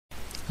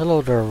Hello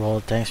there,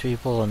 world tanks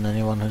people, and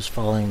anyone who's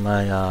following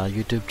my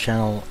YouTube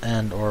channel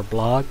and or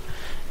blog.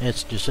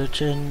 It's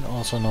Jusuchin,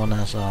 also known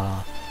as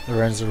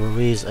Lorenzo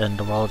Ruiz, and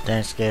the World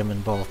Tanks game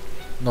in both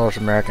North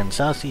America and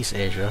Southeast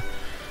Asia.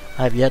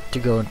 I've yet to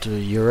go into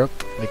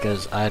Europe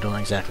because I don't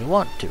exactly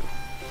want to.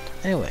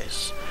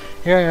 Anyways,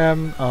 here I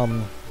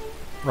am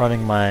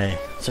running my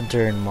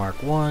Centurion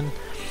Mk.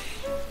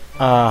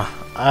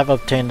 I've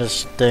obtained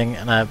this thing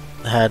and I've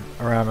had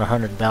around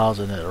 100 battles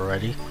in it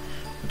already,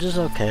 which is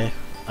okay.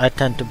 I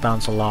tend to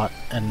bounce a lot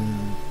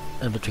in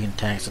between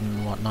tanks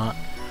and whatnot.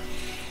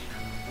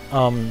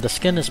 The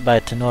skin is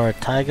by Tenora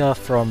Taiga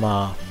from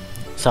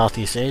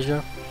Southeast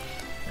Asia,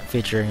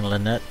 featuring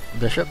Lynette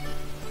Bishop,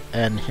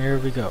 and here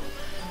we go.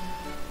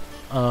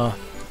 I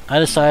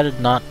decided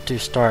not to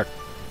start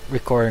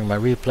recording my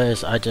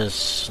replays. I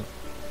just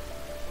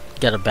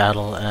get a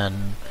battle,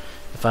 and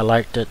if I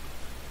liked it,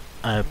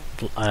 I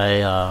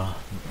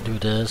do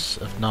this.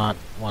 If not,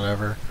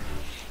 whatever.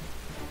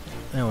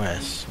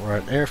 Anyways, we're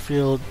at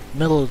airfield,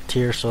 middle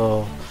tier,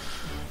 so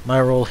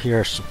my role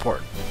here is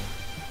support.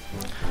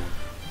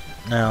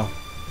 Now,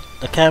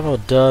 the camo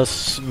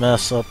does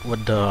mess up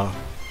with the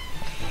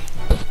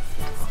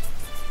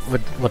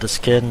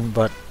skin,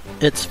 but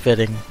it's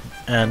fitting,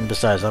 and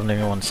besides, I'm the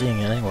only one seeing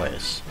it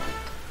anyways.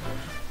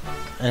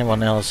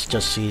 Anyone else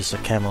just sees the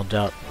camoed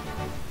out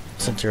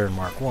Centurion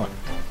Mk.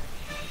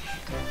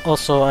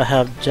 Also, I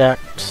have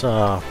Jack's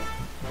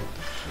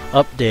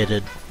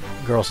updated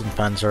Girls and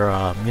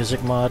Panzer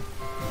music mod,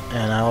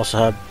 and I also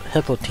have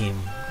Hippo team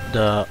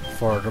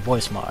for the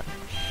voice mod.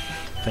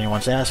 If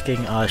anyone's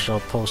asking, I shall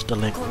post the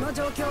link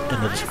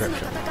in the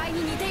description.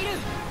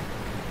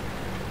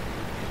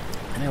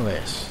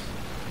 Anyways,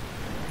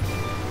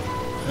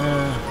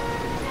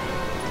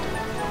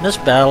 this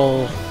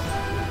battle,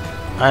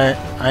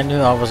 I knew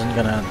I wasn't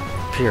gonna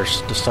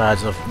pierce the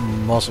sides of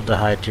most of the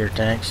high tier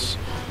tanks.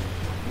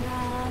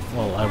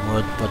 Well, I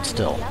would, but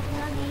still.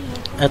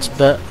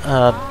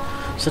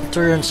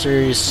 Centurion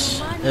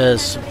series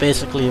is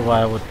basically what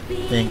I would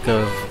think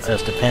of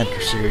as the Panther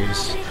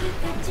series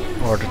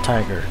or the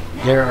Tiger.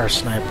 There are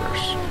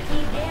snipers.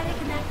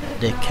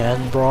 They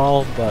can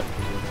brawl, but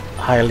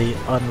highly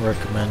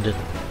unrecommended.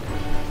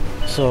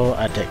 So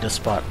I take this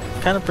spot.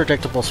 Kind of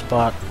predictable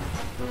spot.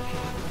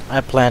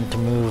 I plan to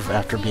move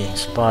after being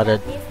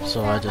spotted,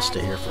 so I just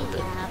stay here for a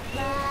bit.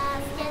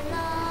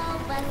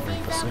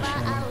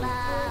 Reposition.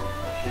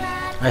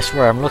 I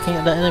swear I'm looking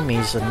at the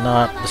enemies and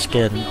not the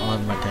skin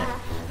on my tank.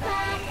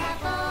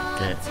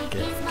 Okay.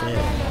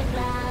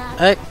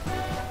 Hey!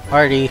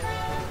 Party!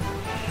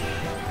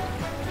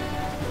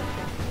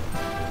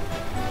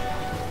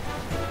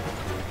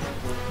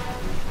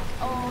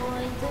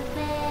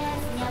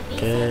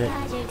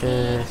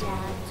 Okay.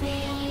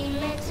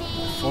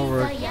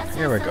 Forward.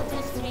 Here we go.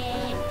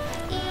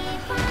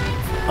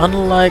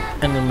 Unlike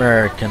an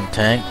American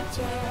tank,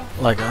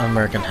 like an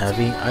American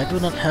Heavy, I do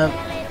not have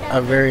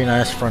a very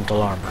nice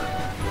frontal armor.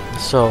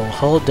 So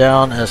hold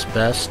down as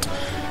best,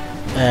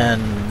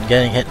 and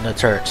getting hit in the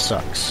turret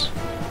sucks.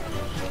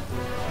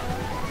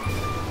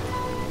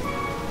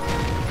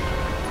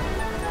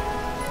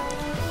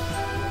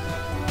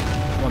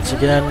 Once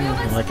again,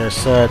 like I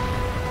said,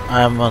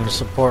 I'm on the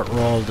support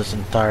role this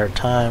entire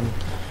time.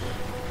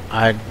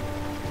 I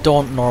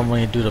don't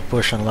normally do the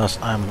push unless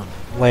I'm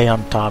way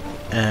on top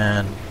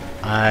and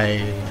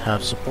I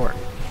have support,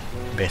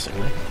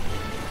 basically.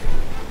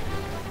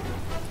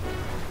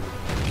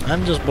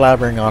 I'm just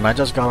blabbering on. I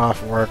just got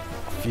off work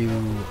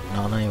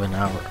not even an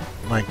hour,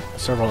 like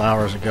several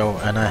hours ago,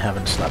 and I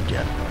haven't slept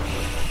yet.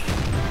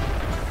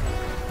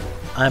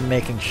 I'm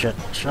making shit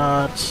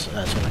shots.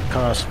 That's gonna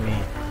cost me.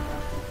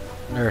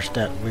 There's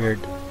that weird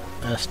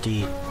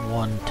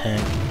SD1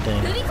 tank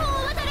thing.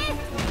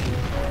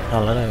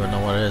 Hell, I don't even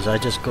know what it is. I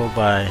just go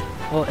by.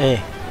 Oh,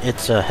 hey,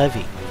 it's a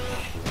heavy.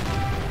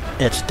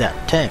 It's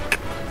that tank.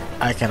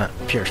 I cannot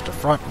pierce the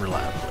front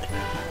reliably.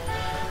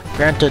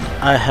 Granted,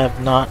 I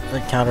have not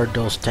encountered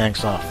those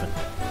tanks often,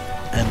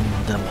 and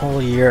the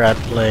whole year I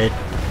played,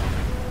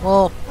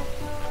 well,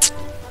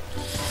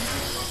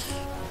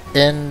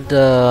 in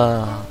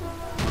the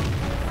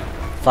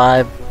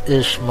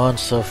 5-ish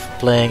months of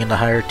playing in the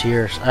higher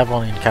tiers, I've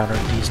only encountered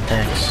these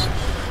tanks,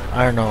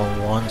 I don't know,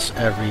 once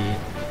every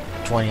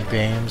 20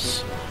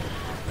 games.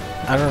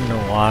 I don't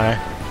know why.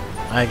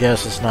 I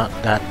guess it's not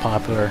that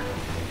popular.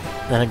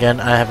 Then again,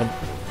 I haven't.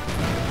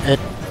 It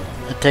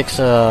takes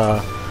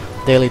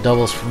daily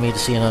doubles for me to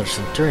see another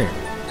Centurion,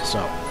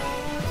 so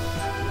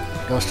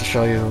goes to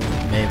show you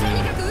maybe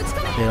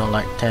they don't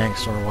like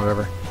tanks or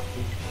whatever.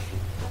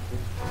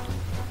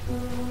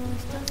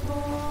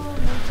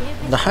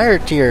 The higher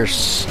tiers,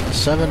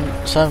 7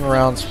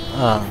 rounds,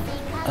 a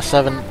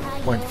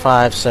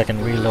 7.5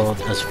 second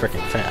reload is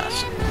freaking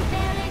fast,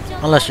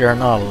 unless you're an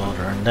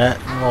autoloader, and that,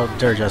 well,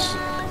 they're just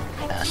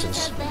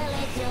asses.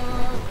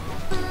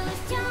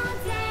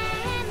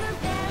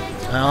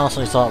 I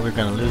honestly thought we were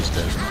gonna lose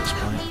this at this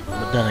point,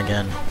 but then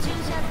again,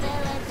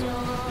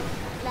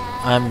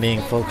 I'm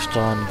being focused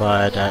on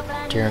by that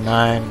tier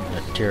 9,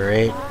 the tier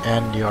 8,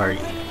 and the RE.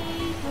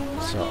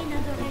 So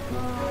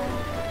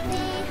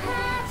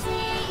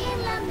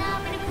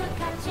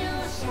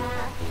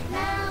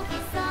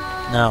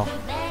Now,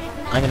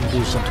 I'm gonna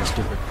do something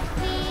stupid.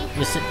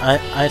 You see,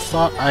 I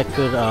thought I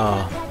could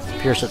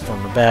pierce it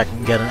from the back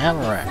and get an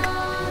ammo rack.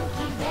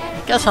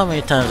 Guess how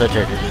many times I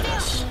tried to do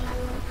this?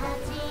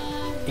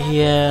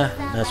 Yeah,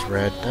 that's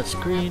red, that's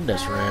green,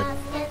 that's red.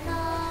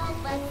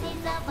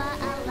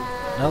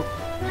 Nope.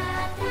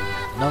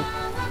 Nope.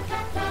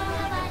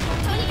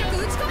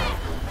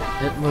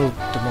 It moved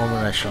the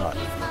moment I shot.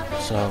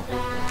 So,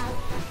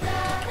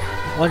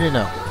 what do you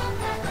know?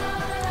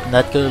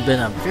 That could have been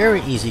a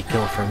very easy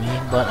kill for me,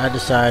 but I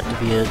decided to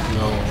be a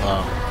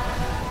little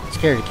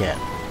scaredy cat.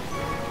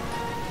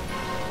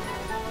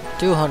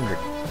 200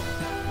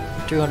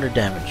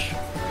 damage.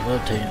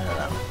 Rotating it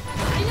out.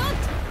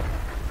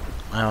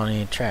 I don't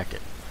even track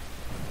it.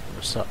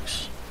 It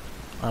sucks.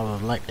 I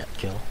would like that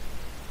kill.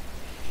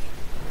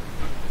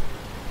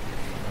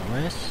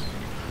 Anyways.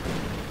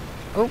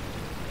 Oh!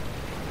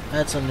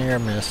 That's a near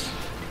miss.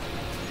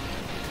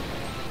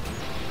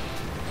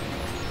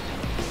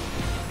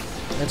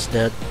 It's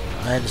dead.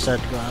 I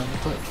decided to go out on the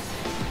cliff.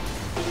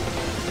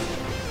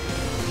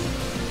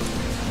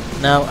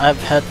 Now,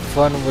 I've had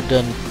fun with the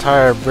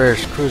entire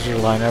British cruiser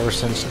line ever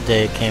since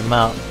they came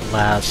out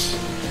last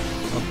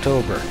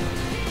October.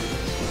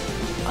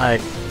 I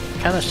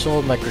kind of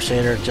sold my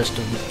Crusader just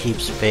to keep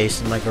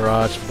space in my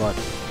garage, but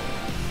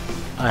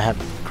I have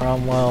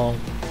Cromwell,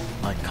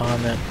 my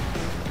Comet,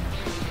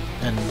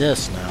 and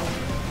this now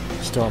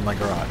still in my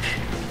garage.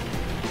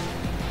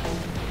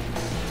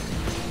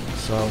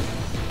 So,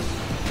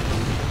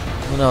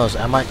 who knows,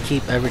 I might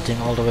keep everything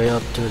all the way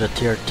up to the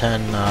tier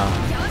 10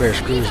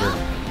 British cruiser.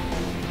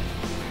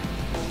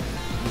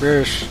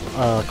 British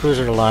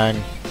cruiser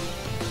line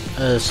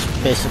is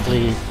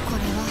basically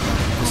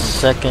the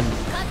second,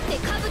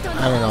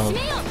 I don't know,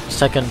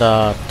 second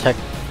tech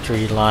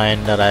tree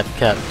line that I've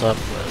kept up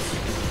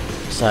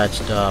with, besides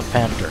the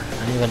Panther.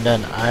 And even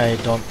then, I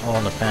don't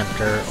own a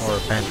Panther or a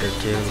Panther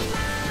 2.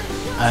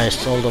 I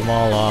sold them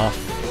all off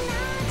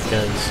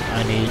because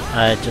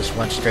I just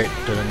went straight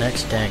to the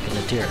next tank in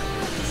the tier.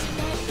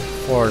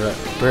 For the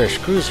British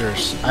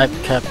cruisers, I've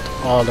kept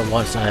all the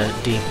ones I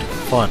deemed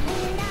fun,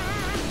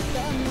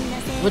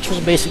 which was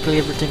basically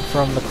everything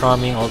from the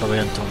Cromie all the way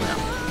until now.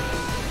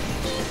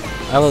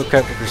 I would have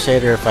kept the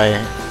Crusader if I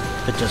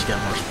could just get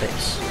more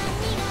space.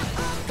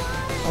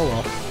 Oh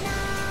well.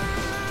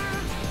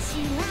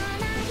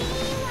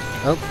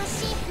 Oh.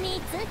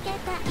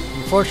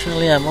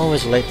 Unfortunately, I'm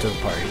always late to the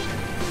party.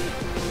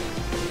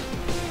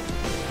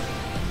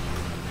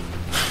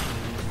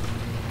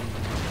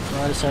 So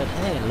I decided,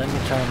 hey, let me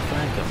try and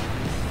flank him.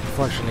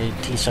 Unfortunately,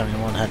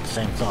 T-71 had the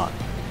same thought.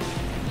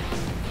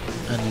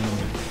 And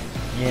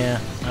yeah,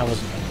 I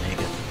wasn't gonna make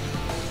it.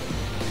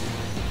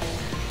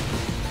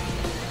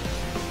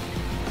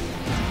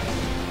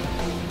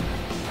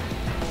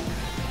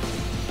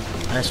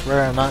 I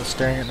swear I'm not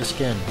staring at the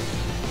skin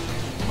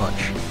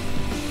much.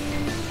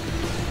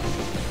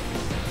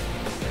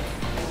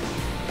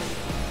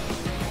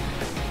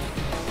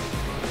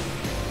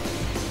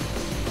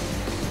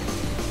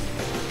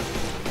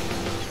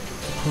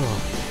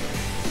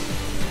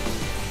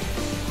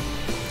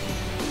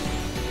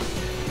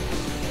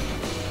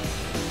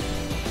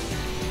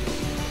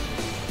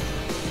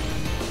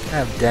 I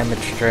have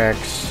damaged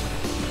tracks.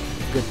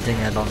 Good thing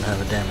I don't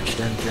have a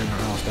damaged engine, or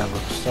else that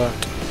would have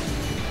sucked.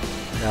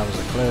 That was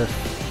a cliff.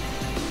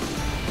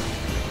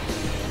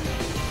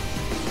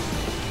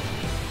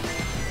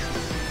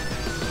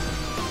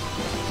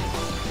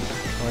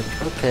 Like,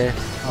 okay.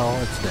 Oh,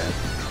 it's dead.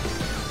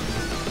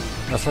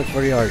 Let's look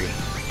for the RD.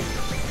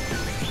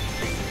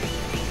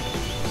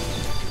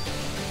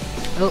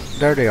 Oh,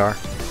 there they are.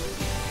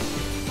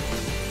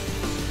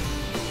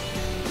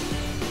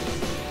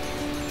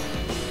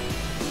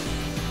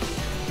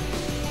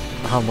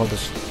 How about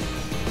this?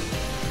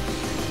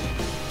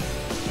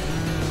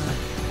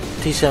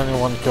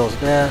 T-71 kills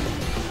that.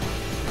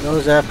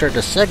 Goes after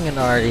the second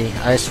RD.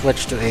 I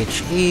switch to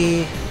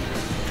HE,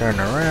 turn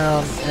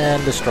around,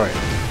 and destroy it.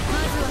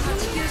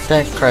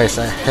 Thank Christ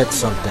I hit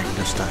something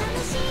this time.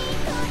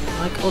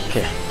 Like,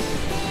 okay.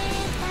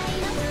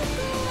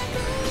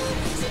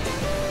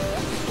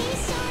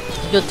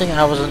 Good thing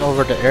I wasn't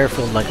over the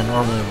airfield like I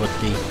normally would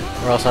be,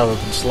 or else I would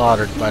have been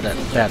slaughtered by that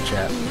bat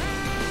chat.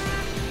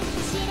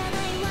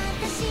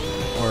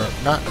 Or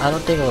not, I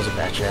don't think it was a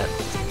bat chat.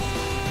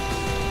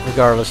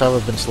 Regardless, I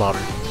would have been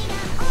slaughtered.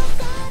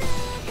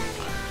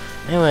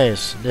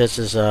 Anyways, this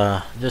is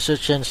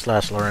Decision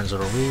 / Lorenzo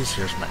Ruiz.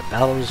 Here's my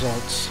battle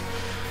results.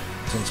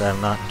 Since I'm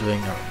not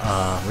doing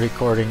a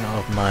recording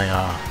of my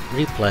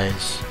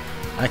replays,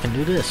 I can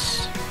do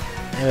this.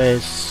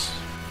 Anyways,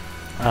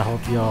 I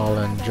hope you all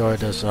enjoyed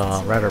this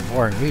rather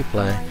boring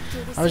replay.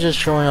 I was just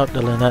showing up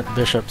the Lynette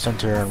Bishop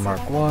Centurion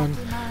Mk.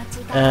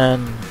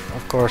 And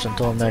of course,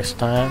 until next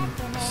time,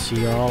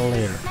 see y'all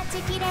later.